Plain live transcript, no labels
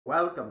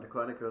Welcome to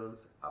Chronicles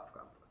of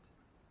Comfort.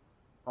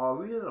 Our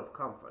reading of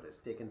comfort is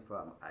taken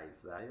from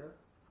Isaiah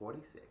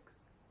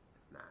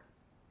 46:9.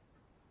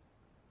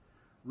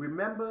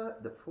 Remember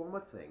the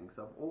former things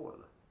of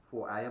old,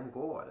 for I am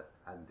God,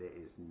 and there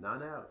is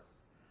none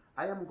else.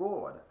 I am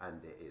God,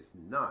 and there is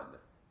none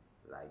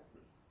like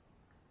me.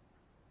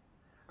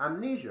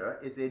 Amnesia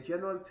is a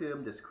general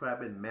term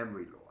describing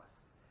memory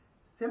loss.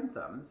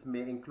 Symptoms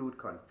may include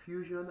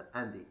confusion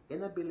and the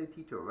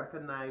inability to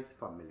recognize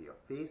familiar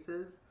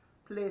faces,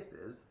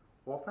 places,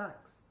 or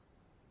facts.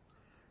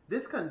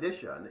 This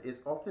condition is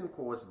often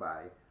caused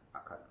by a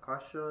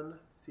concussion,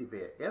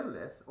 severe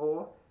illness,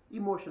 or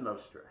emotional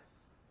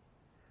stress.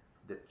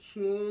 The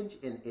change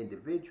in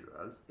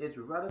individuals is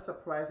rather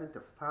surprising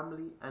to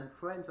family and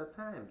friends at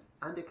times,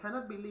 and they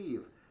cannot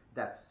believe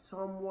that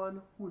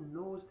someone who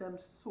knows them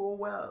so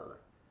well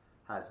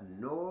has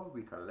no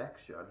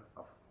recollection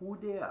of who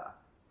they are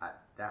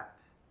at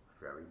that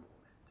very moment.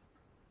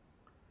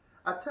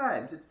 At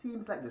times, it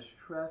seems like the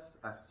stress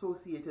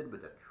associated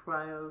with the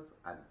trials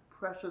and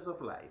pressures of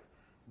life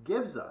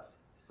gives us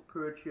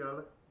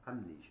spiritual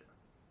amnesia.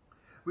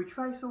 We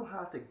try so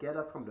hard to get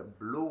up from the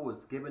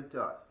blows given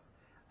to us,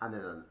 and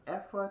in an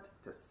effort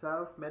to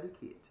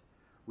self-medicate,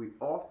 we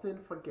often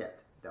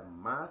forget the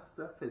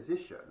master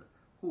physician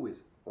who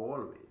is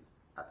always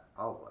at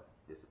our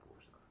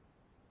disposal.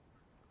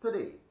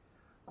 Today,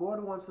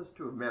 God wants us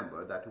to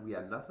remember that we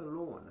are not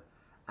alone,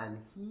 and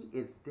He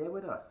is there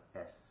with us,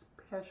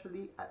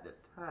 especially at the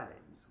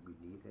times we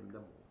need Him the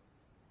most.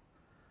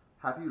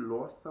 Have you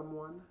lost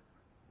someone,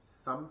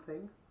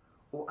 something,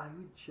 or are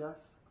you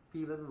just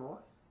feeling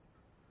lost?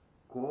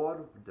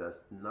 God does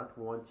not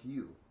want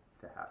you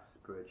to have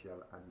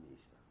spiritual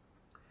amnesia.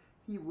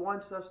 He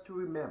wants us to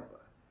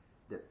remember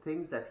the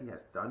things that He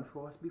has done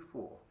for us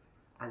before,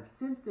 and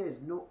since there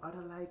is no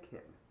other like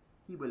Him,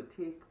 He will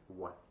take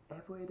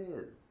whatever it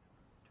is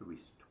to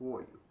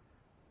restore you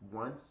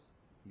once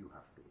you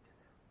have faith in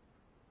Him.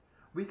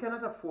 We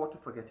cannot afford to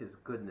forget His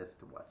goodness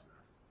towards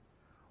us.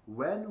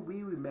 When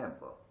we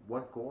remember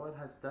what God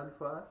has done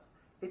for us,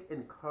 it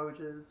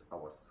encourages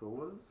our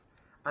souls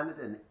and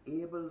it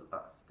enables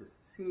us to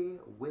say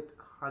with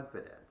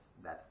confidence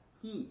that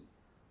He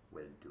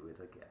will do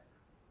it again.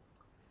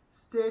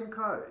 Stay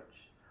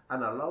encouraged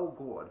and allow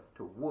God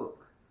to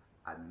work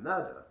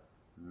another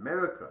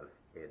miracle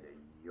in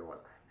your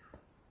life.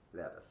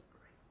 Let us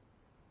pray.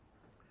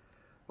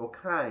 O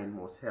kind,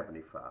 most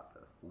heavenly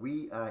Father,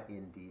 we are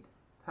indeed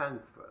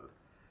thankful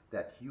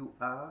that You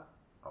are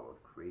our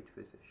great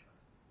physician.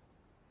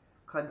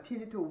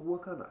 Continue to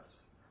work on us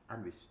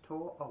and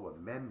restore our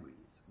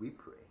memories, we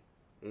pray,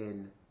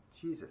 in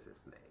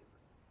Jesus' name.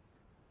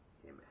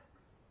 Amen.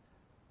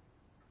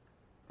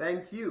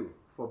 Thank you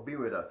for being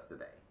with us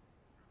today.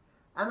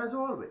 And as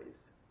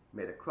always,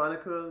 may the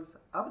Chronicles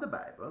of the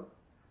Bible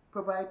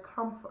provide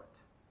comfort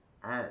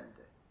and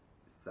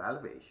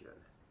salvation